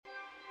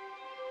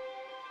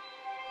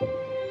Hey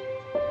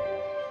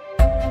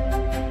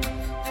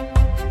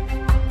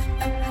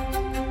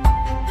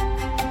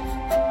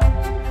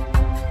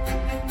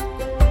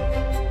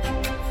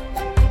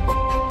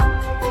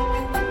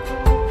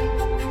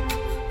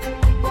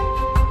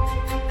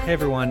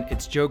everyone,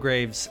 it's Joe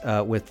Graves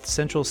with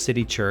Central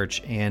City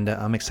Church, and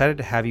I'm excited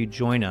to have you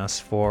join us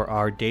for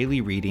our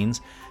daily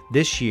readings.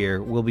 This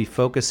year, we'll be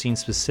focusing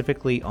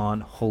specifically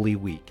on Holy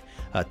Week.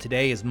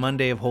 Today is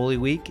Monday of Holy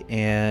Week,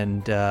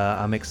 and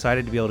I'm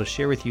excited to be able to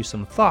share with you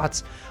some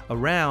thoughts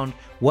around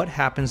what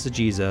happens to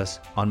Jesus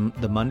on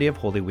the Monday of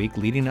Holy Week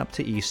leading up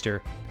to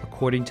Easter,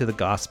 according to the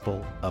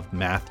Gospel of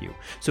Matthew.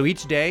 So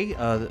each day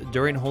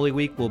during Holy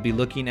Week, we'll be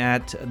looking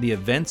at the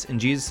events in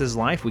Jesus'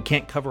 life. We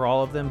can't cover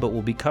all of them, but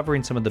we'll be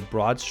covering some of the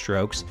broad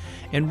strokes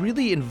and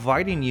really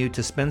inviting you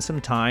to spend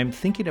some time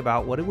thinking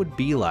about what it would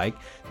be like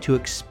to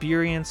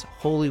experience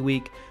Holy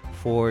Week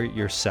for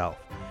yourself.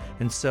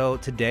 And so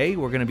today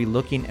we're going to be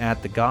looking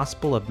at the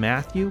Gospel of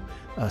Matthew,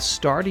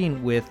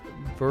 starting with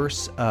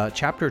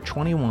chapter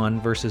 21,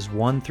 verses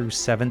 1 through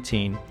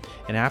 17.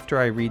 And after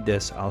I read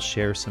this, I'll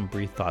share some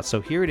brief thoughts.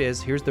 So here it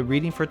is. Here's the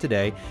reading for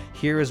today.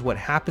 Here is what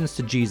happens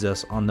to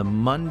Jesus on the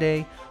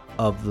Monday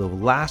of the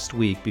last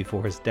week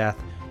before his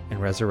death and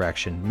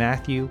resurrection.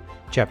 Matthew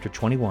chapter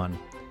 21,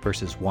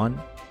 verses 1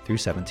 through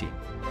 17.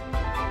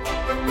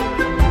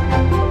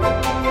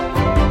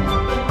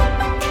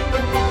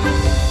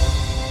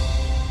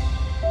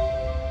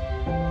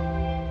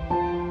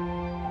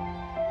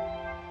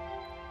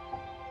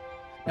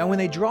 Now when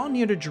they draw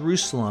near to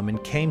Jerusalem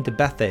and came to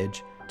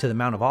Bethphage, to the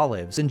Mount of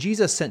Olives, and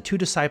Jesus sent 2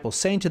 disciples,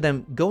 saying to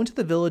them, "Go into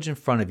the village in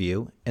front of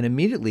you, and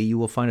immediately you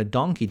will find a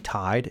donkey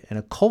tied and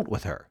a colt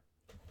with her.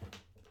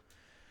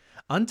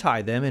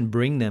 Untie them and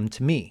bring them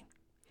to me.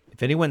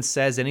 If anyone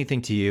says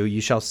anything to you,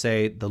 you shall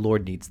say, 'The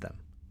Lord needs them,'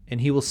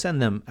 and he will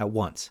send them at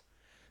once."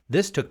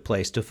 This took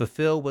place to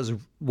fulfill what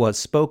was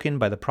spoken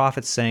by the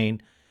prophet,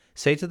 saying,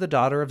 "Say to the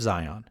daughter of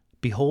Zion,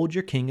 Behold,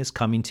 your king is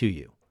coming to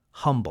you,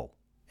 humble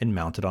and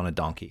mounted on a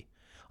donkey,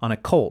 on a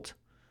colt,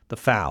 the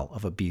foal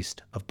of a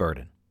beast of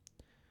burden."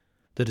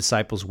 The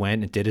disciples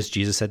went and did as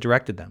Jesus had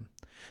directed them.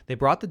 They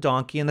brought the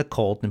donkey and the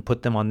colt and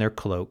put on their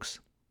cloaks,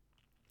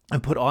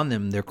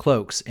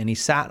 and he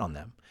sat on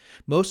them.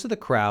 Most of the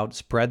crowd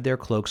spread their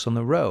cloaks on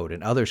the road,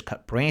 and others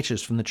cut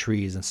branches from the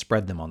trees and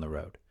spread them on the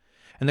road.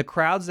 And the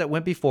crowds that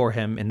went before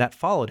him and that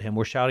followed him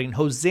were shouting,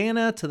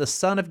 "Hosanna to the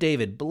Son of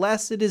David!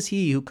 Blessed is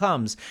he who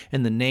comes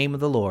in the name of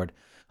the Lord!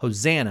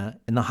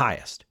 Hosanna in the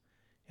highest!"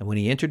 And when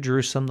he entered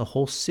Jerusalem, the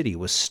whole city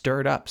was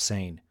stirred up,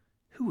 saying,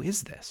 "Who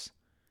is this?"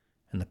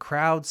 And the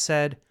crowd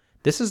said,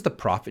 "This is the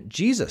prophet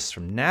Jesus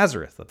from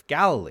Nazareth of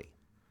Galilee."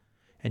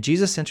 And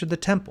Jesus entered the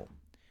temple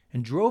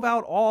and drove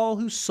out all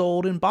who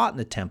sold and bought in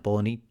the temple,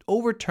 and he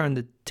overturned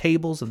the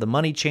tables of the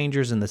money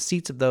changers and the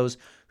seats of those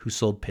who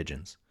sold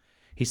pigeons.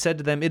 He said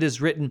to them, "It is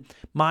written,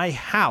 'My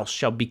house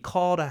shall be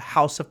called a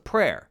house of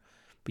prayer,'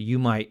 but you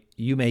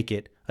make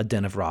it a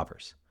den of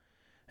robbers."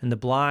 And the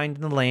blind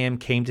and the lame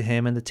came to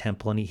him in the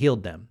temple, and he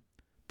healed them.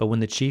 But when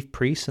the chief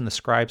priests and the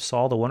scribes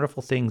saw the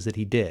wonderful things that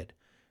he did,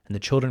 and the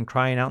children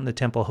crying out in the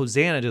temple,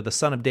 "Hosanna to the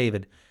Son of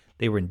David,"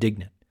 they were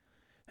indignant.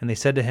 And they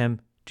said to him,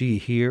 "Do you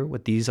hear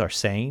what these are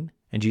saying?"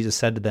 And Jesus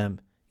said to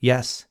them,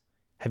 "Yes,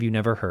 have you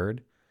never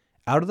heard?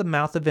 Out of the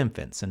mouth of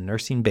infants and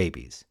nursing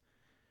babies,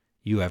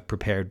 you have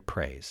prepared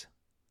praise."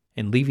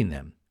 And leaving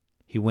them,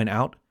 he went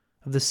out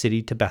of the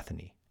city to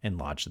Bethany and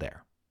lodged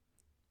there.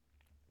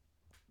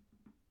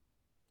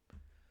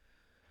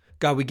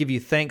 God, we give you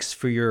thanks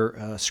for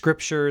your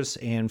scriptures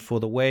and for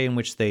the way in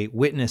which they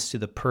witness to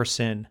the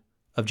person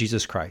of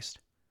Jesus Christ.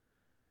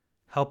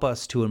 Help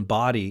us to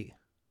embody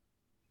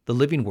the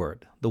living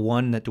word, the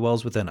one that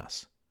dwells within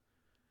us.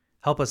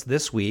 Help us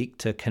this week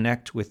to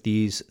connect with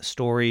these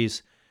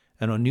stories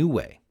in a new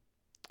way.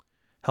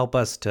 Help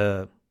us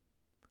to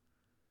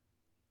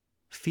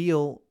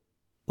feel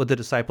what the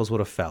disciples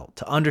would have felt,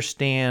 to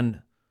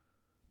understand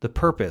the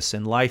purpose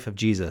and life of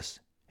Jesus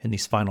in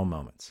these final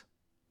moments.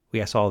 We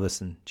ask all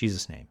this in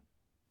Jesus' name.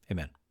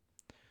 Amen.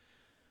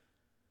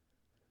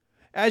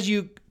 As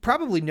you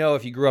probably know,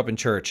 if you grew up in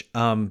church,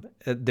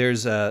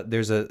 there's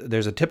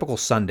a typical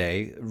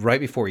Sunday right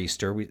before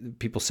Easter.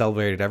 People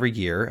celebrate it every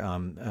year.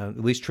 At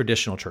least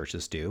traditional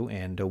churches do,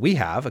 and we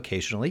have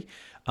occasionally,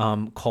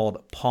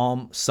 called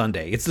Palm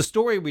Sunday. It's the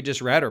story we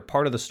just read, or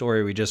part of the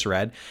story we just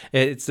read.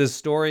 It's this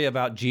story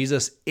about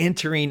Jesus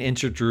entering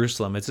into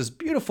Jerusalem. It's this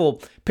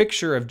beautiful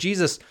picture of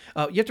Jesus.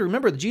 You have to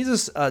remember that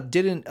Jesus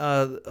didn't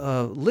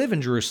live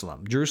in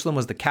Jerusalem. Jerusalem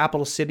was the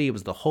capital city. It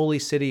was the holy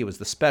city. It was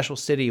the special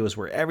city. It was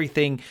where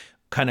everything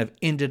kind of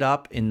ended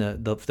up in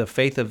the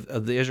faith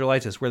of the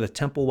Israelites. It's where the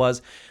temple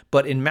was.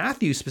 But in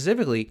Matthew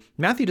specifically,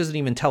 Matthew doesn't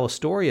even tell a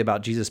story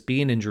about Jesus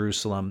being in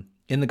Jerusalem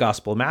in the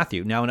Gospel of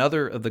Matthew. Now, in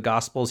other of the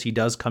Gospels, he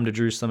does come to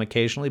Jerusalem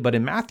occasionally, but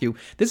in Matthew,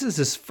 this is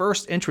his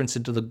first entrance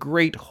into the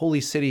great holy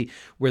city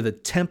where the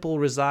temple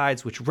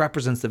resides, which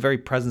represents the very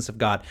presence of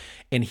God.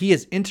 And he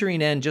is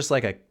entering in just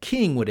like a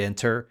king would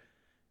enter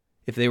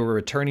if they were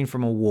returning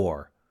from a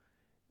war,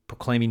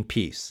 proclaiming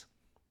peace.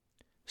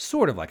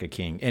 Sort of like a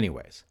king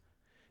anyways.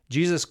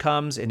 Jesus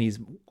comes and he's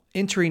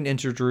entering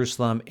into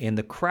Jerusalem, and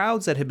the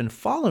crowds that had been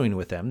following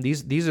with him,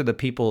 these are the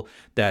people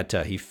that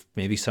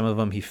maybe some of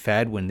them he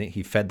fed when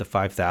he fed the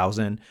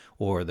 5,000,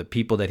 or the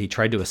people that he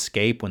tried to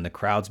escape when the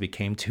crowds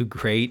became too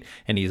great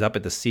and he's up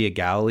at the Sea of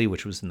Galilee,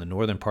 which was in the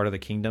northern part of the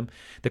kingdom.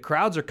 The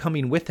crowds are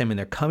coming with him and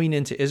they're coming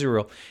into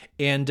Israel,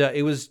 and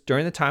it was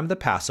during the time of the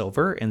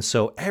Passover, and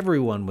so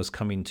everyone was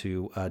coming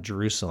to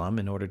Jerusalem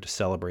in order to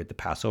celebrate the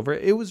Passover.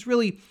 It was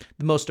really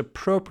the most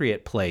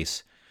appropriate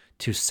place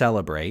to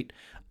celebrate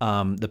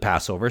the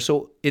Passover.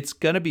 So it's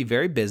going to be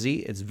very busy.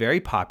 It's very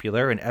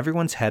popular, and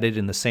everyone's headed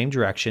in the same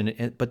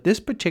direction. But this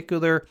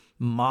particular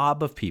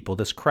mob of people,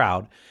 this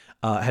crowd,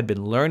 had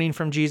been learning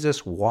from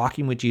Jesus,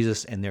 walking with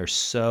Jesus, and they're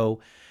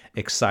so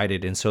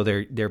excited. And so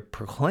they're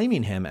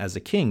proclaiming him as a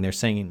king. They're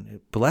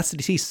saying, "Blessed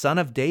is he, son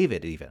of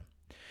David," even.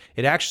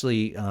 It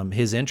actually,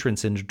 his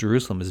entrance into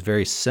Jerusalem is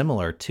very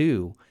similar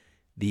to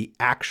the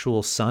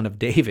actual son of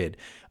David.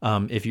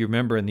 If you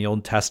remember in the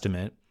Old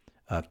Testament,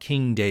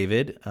 King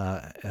David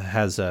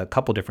has a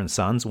couple different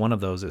sons. One of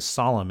those is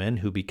Solomon,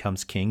 who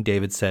becomes king.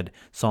 David said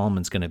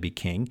Solomon's going to be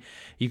king.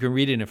 You can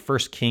read it in 1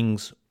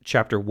 Kings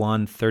chapter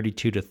 1,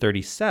 32 to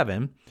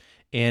 37,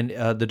 and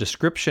the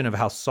description of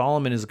how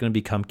Solomon is going to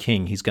become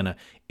king. He's going to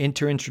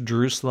enter into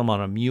Jerusalem on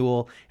a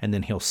mule, and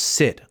then he'll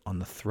sit on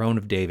the throne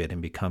of David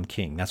and become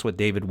king. That's what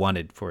David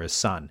wanted for his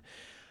son,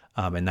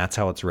 and that's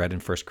how it's read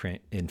in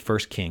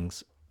 1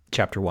 Kings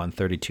chapter 1,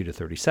 32 to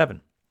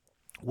 37.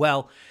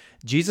 Well,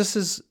 Jesus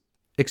is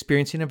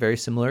experiencing a very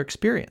similar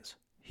experience.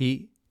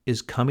 He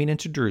is coming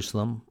into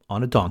Jerusalem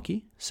on a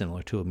donkey,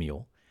 similar to a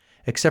mule,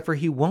 except for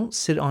he won't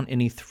sit on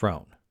any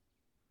throne.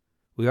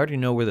 We already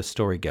know where the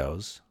story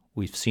goes.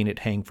 We've seen it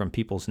hang from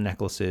people's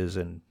necklaces,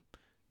 and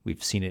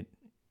we've seen it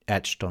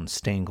etched on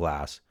stained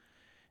glass.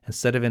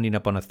 Instead of ending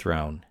up on a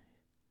throne,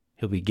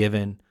 he'll be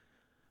given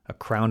a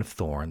crown of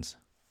thorns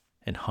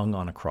and hung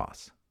on a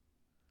cross.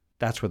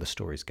 That's where the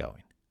story's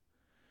going.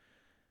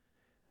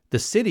 The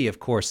city, of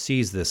course,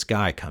 sees this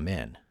guy come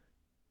in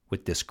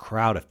with this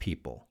crowd of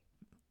people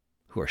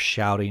who are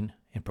shouting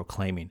and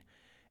proclaiming.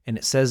 And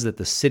it says that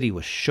the city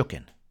was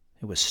shooken.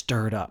 It was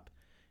stirred up.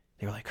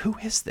 They were like, "Who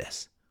is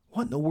this?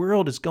 What in the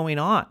world is going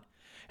on?"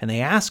 And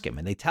they ask him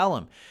and they tell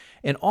him.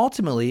 And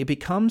ultimately, it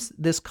becomes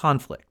this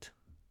conflict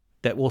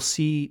that we'll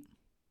see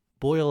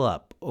boil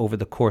up over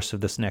the course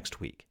of this next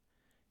week.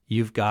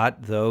 You've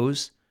got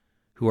those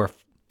who are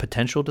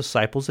potential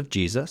disciples of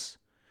Jesus,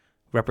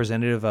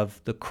 representative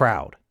of the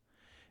crowd.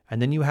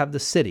 And then you have the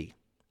city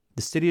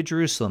of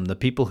Jerusalem, the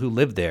people who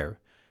live there,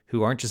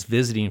 who aren't just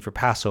visiting for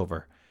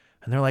Passover.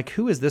 And they're like,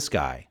 "Who is this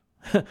guy?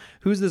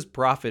 Who's this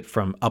prophet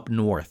from up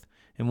north?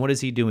 And what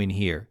is he doing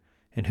here?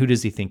 And who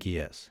does he think he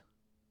is?"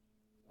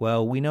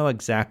 Well, we know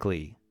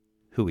exactly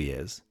who he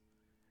is.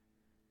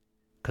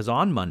 Because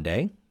on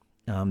Monday,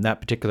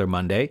 that particular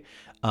Monday,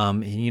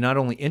 he not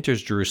only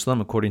enters Jerusalem,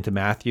 according to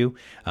Matthew.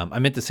 I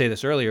meant to say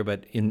this earlier,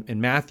 but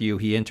in Matthew,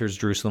 he enters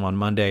Jerusalem on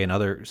Monday, and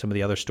some of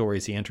the other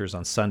stories he enters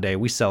on Sunday.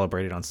 We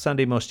celebrate it on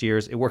Sunday most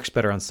years. It works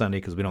better on Sunday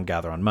because we don't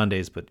gather on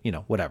Mondays, but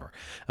whatever.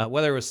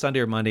 Whether it was Sunday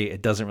or Monday,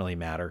 it doesn't really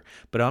matter.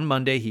 But on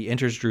Monday, he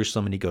enters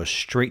Jerusalem and he goes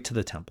straight to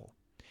the temple.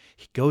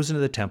 He goes into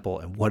the temple,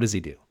 and what does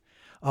he do?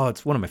 Oh,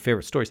 it's one of my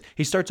favorite stories.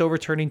 He starts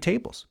overturning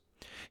tables.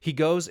 He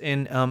goes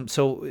in,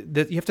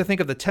 you have to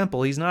think of the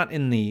temple. He's not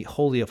in the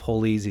Holy of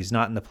Holies. He's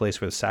not in the place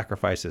where the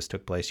sacrifices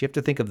took place. You have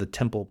to think of the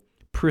temple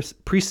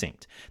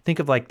precinct. Think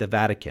of like the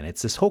Vatican.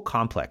 It's this whole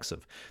complex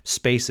of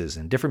spaces,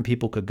 and different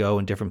people could go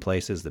in different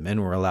places. The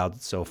men were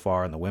allowed so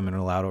far, and the women are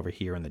allowed over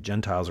here, and the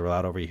Gentiles are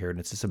allowed over here. And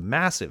it's just a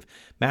massive,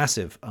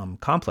 massive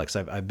complex.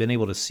 I've been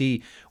able to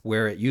see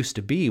where it used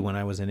to be when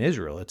I was in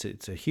Israel.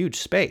 It's a huge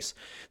space.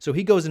 So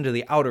he goes into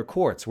the outer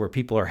courts where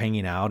people are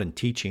hanging out and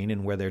teaching,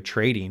 and where they're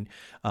trading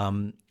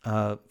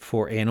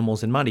for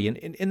animals and money.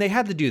 And they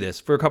had to do this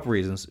for a couple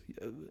reasons.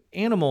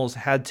 Animals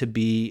had to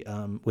be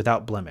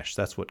without blemish.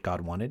 That's what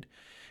God wanted.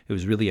 It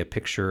was really a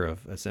picture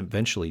of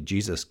eventually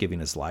Jesus giving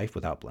his life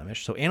without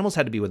blemish. So animals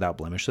had to be without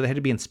blemish. So they had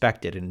to be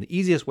inspected. And the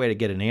easiest way to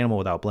get an animal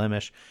without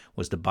blemish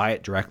was to buy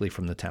it directly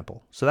from the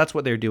temple. So that's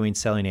what they're doing,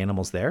 selling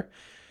animals there.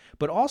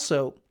 But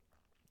also,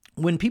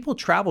 when people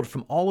traveled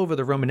from all over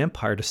the Roman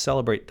Empire to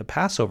celebrate the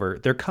Passover,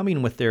 they're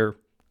coming with their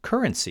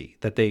currency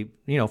that they,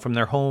 from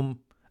their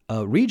home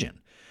region.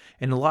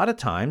 And a lot of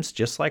times,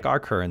 just like our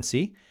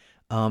currency,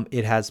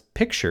 it has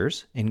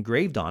pictures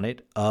engraved on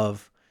it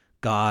of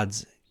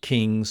gods,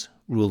 kings,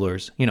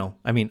 rulers.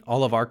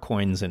 All of our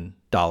coins and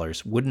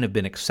dollars wouldn't have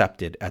been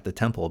accepted at the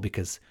temple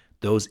because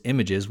those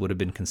images would have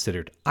been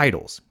considered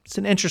idols. It's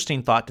an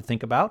interesting thought to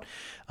think about.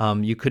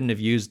 You couldn't have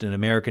used an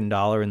American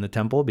dollar in the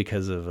temple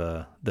because of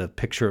the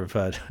picture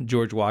of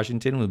George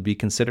Washington would be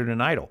considered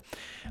an idol.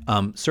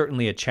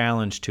 Certainly a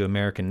challenge to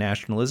American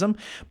nationalism.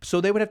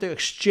 So they would have to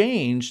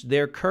exchange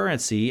their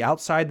currency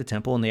outside the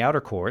temple in the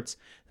outer courts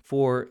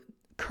for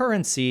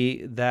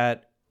currency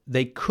that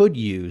they could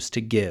use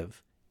to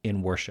give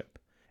in worship.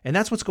 And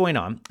that's what's going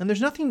on. And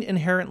there's nothing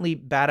inherently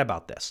bad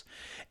about this.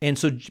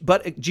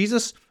 But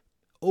Jesus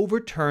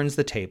overturns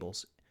the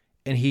tables,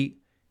 and he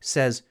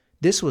says,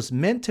 this was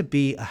meant to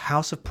be a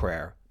house of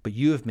prayer, but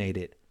you have made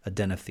it a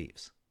den of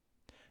thieves.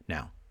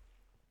 Now,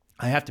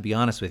 I have to be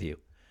honest with you.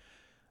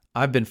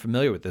 I've been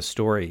familiar with this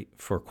story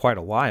for quite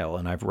a while,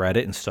 and I've read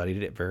it and studied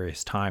it at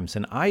various times.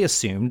 And I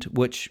assumed,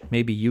 which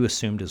maybe you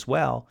assumed as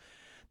well,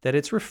 that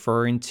it's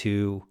referring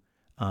to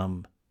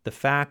the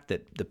fact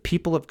that the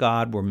people of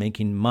God were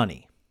making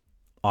money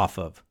off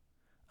of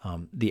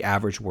the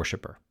average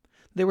worshiper.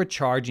 They were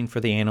charging for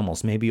the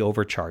animals, maybe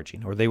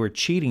overcharging, or they were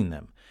cheating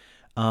them.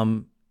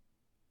 And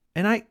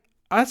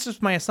that's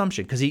just my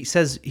assumption,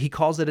 because he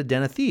calls it a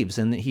den of thieves,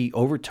 and he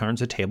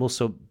overturns a table,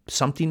 so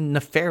something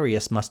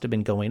nefarious must have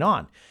been going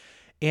on.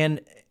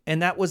 And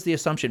that was the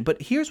assumption. But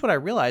here's what I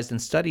realized in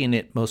studying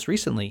it most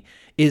recently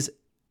is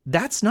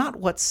that's not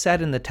what's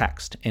said in the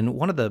text. And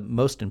one of the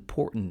most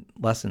important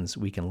lessons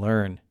we can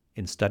learn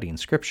in studying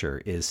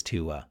Scripture is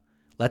to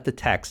let the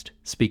text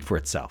speak for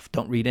itself.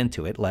 Don't read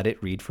into it. Let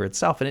it read for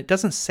itself. And it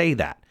doesn't say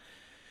that.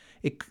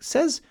 It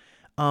says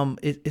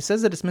it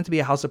says that it's meant to be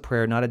a house of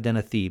prayer, not a den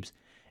of thieves.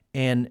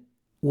 And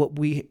what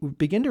we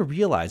begin to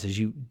realize as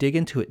you dig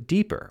into it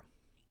deeper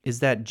is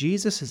that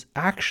Jesus is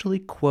actually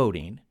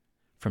quoting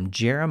from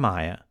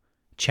Jeremiah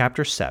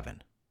chapter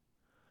 7,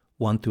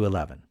 1 through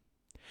 11.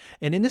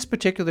 And in this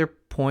particular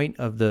point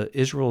of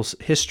Israel's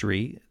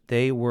history,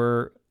 they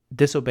were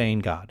disobeying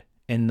God.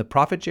 And the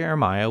prophet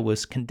Jeremiah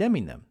was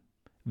condemning them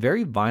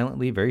very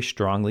violently, very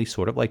strongly,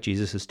 sort of like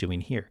Jesus is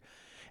doing here.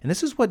 And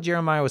this is what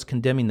Jeremiah was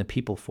condemning the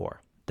people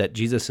for, that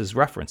Jesus is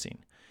referencing.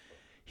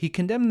 He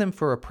condemned them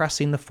for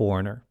oppressing the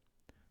foreigner,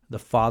 the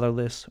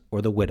fatherless,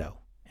 or the widow,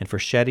 and for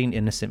shedding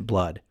innocent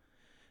blood,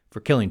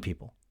 for killing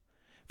people,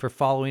 for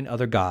following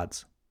other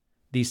gods,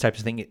 these types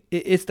of things.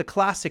 It's the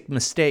classic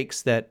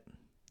mistakes that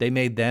they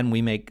made then,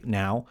 we make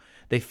now.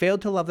 They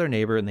failed to love their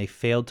neighbor, and they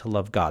failed to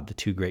love God, the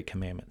two great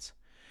commandments.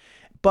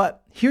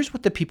 But here's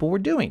what the people were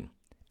doing.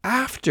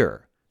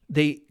 After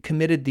they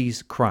committed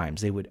these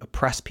crimes, they would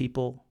oppress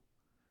people.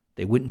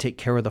 They wouldn't take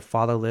care of the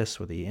fatherless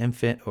or the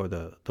infant or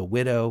the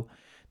widow.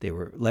 They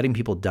were letting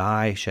people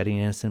die, shedding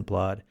innocent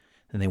blood,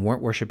 and they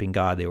weren't worshiping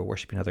God. They were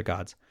worshiping other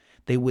gods.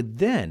 They would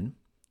then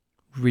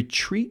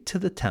retreat to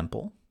the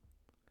temple,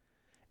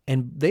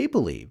 and they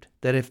believed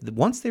that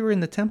once they were in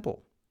the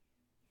temple,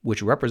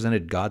 which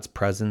represented God's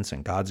presence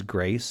and God's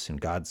grace and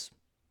God's,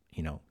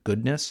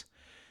 goodness,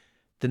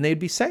 then they'd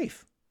be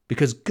safe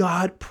because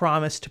God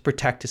promised to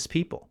protect his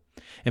people.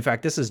 In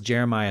fact, this is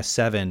Jeremiah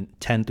 7,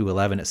 10 through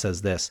 11. It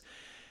says this.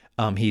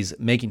 He's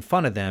making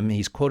fun of them.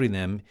 He's quoting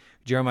them.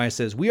 Jeremiah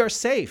says, "We are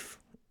safe,"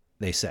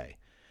 they say.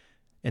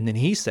 And then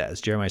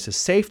Jeremiah says,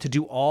 "Safe to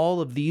do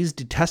all of these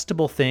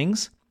detestable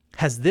things?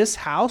 Has this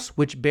house,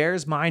 which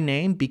bears my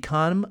name,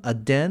 become a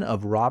den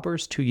of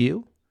robbers to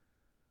you?"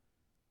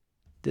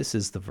 This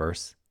is the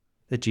verse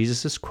that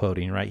Jesus is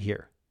quoting right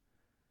here.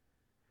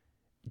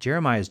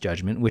 Jeremiah's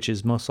judgment, which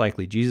is most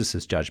likely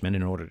Jesus' judgment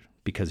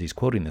because he's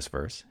quoting this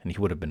verse, and he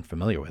would have been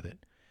familiar with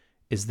it,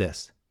 is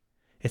this.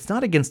 It's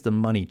not against the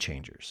money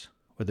changers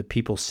or the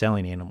people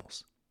selling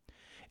animals.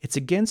 It's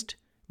against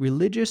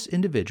religious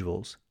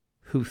individuals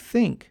who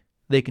think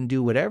they can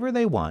do whatever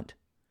they want,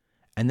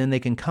 and then they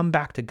can come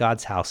back to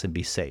God's house and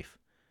be safe,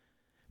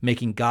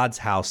 making God's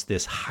house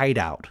this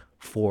hideout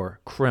for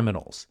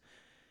criminals.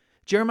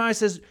 Jeremiah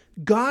says,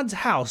 God's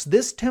house,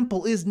 this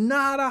temple, is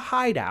not a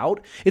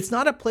hideout. It's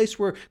not a place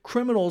where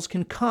criminals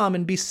can come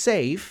and be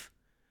safe,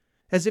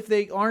 as if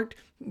they aren't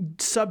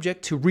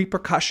subject to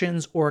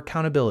repercussions or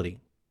accountability.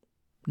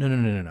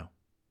 No.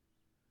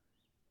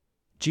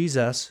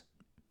 Jesus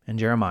and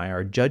Jeremiah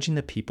are judging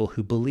the people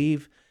who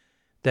believe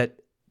that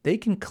they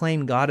can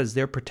claim God as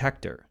their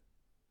protector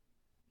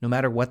no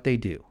matter what they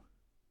do.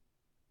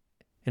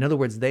 In other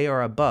words, they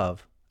are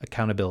above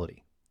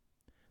accountability.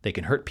 They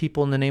can hurt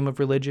people in the name of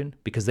religion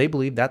because they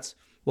believe that's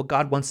what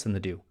God wants them to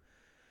do.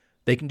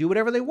 They can do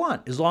whatever they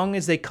want. As long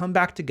as they come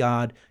back to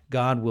God,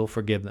 God will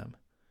forgive them.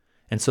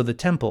 And so the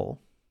temple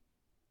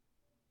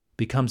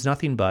becomes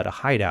nothing but a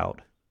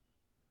hideout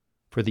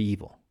for the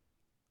evil,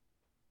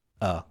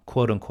 a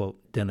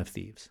quote-unquote den of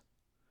thieves.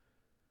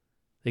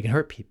 They can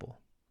hurt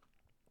people,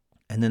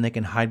 and then they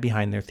can hide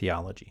behind their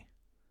theology.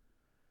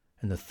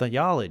 And the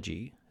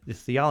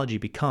theology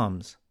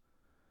becomes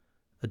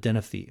a den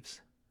of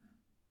thieves.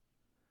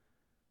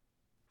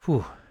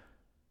 Whew.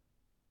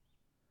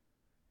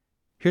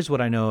 Here's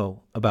what I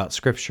know about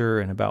Scripture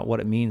and about what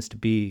it means to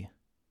be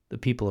the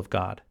people of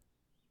God.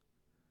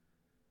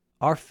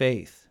 Our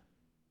faith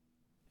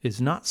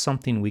is not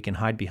something we can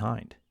hide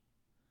behind.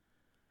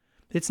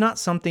 It's not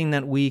something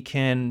that we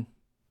can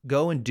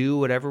go and do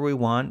whatever we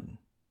want.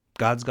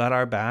 God's got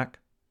our back.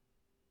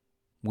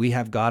 We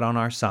have God on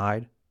our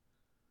side.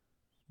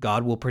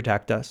 God will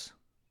protect us.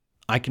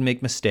 I can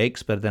make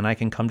mistakes, but then I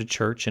can come to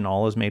church and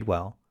all is made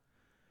well.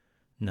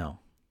 No.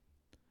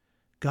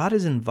 God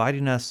is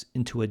inviting us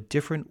into a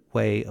different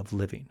way of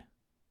living.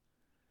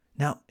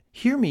 Now,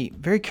 hear me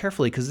very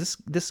carefully, because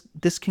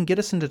this can get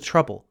us into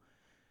trouble.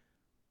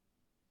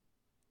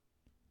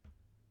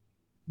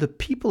 The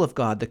people of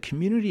God, the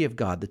community of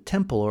God, the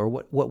temple, or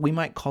what we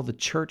might call the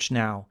church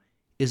now,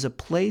 is a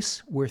place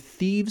where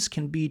thieves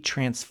can be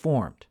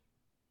transformed,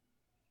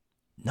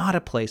 not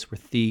a place where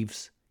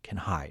thieves can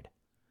hide.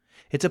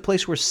 It's a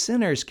place where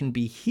sinners can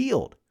be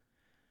healed.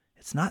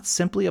 It's not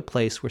simply a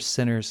place where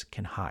sinners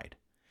can hide.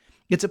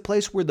 It's a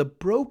place where the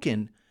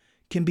broken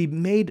can be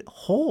made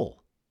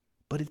whole,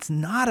 but it's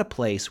not a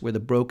place where the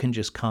broken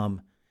just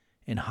come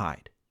and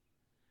hide.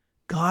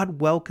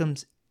 God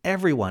welcomes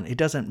everyone. It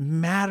doesn't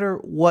matter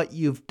what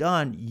you've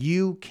done.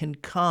 You can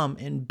come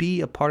and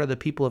be a part of the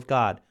people of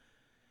God.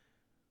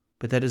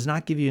 But that does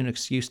not give you an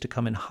excuse to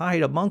come and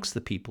hide amongst the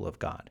people of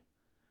God,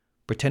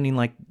 pretending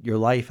like your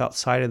life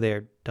outside of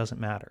there doesn't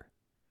matter.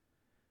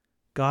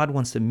 God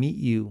wants to meet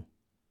you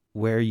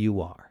where you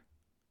are.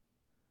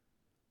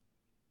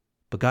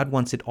 But God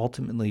wants it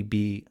ultimately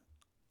be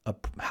a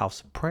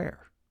house of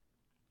prayer,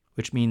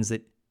 which means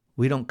that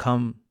we don't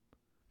come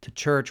to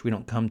church, we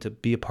don't come to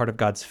be a part of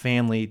God's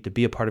family, to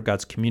be a part of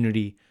God's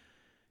community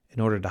in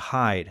order to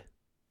hide,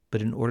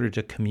 but in order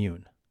to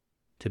commune,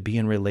 to be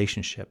in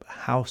relationship, a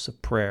house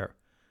of prayer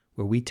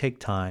where we take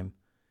time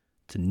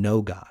to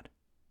know God,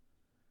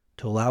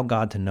 to allow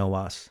God to know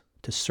us,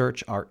 to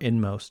search our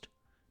inmost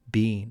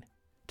being,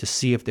 to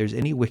see if there's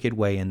any wicked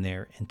way in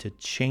there and to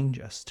change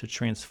us, to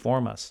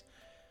transform us.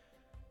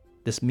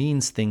 This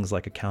means things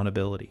like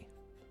accountability,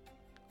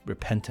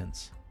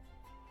 repentance,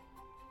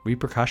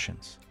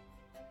 repercussions,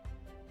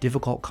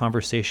 difficult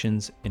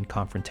conversations and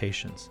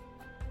confrontations.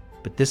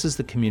 But this is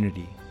the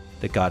community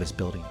that God is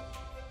building.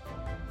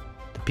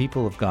 The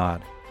people of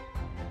God,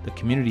 the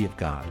community of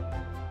God,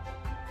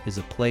 is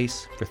a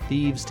place for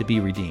thieves to be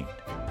redeemed,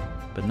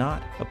 but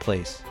not a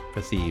place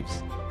for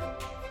thieves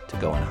to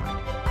go and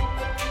hide.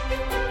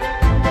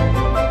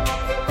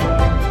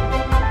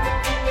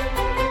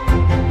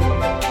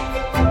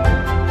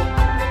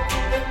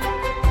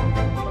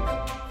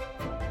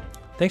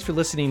 Thanks for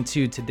listening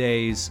to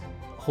today's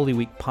Holy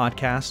Week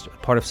podcast,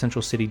 part of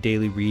Central City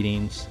Daily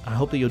Readings. I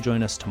hope that you'll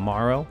join us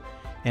tomorrow.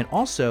 And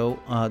also,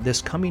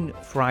 this coming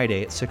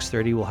Friday at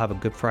 6:30, we'll have a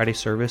Good Friday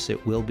service.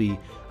 It will be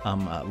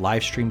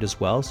live streamed as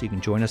well, so you can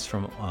join us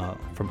from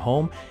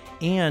home.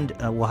 And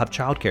we'll have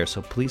childcare,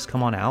 so please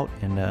come on out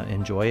and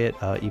enjoy it,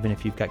 even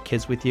if you've got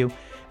kids with you.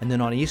 And then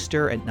on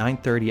Easter at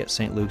 9:30 at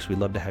St. Luke's, we'd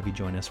love to have you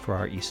join us for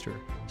our Easter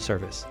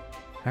service.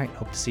 All right,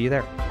 hope to see you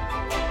there.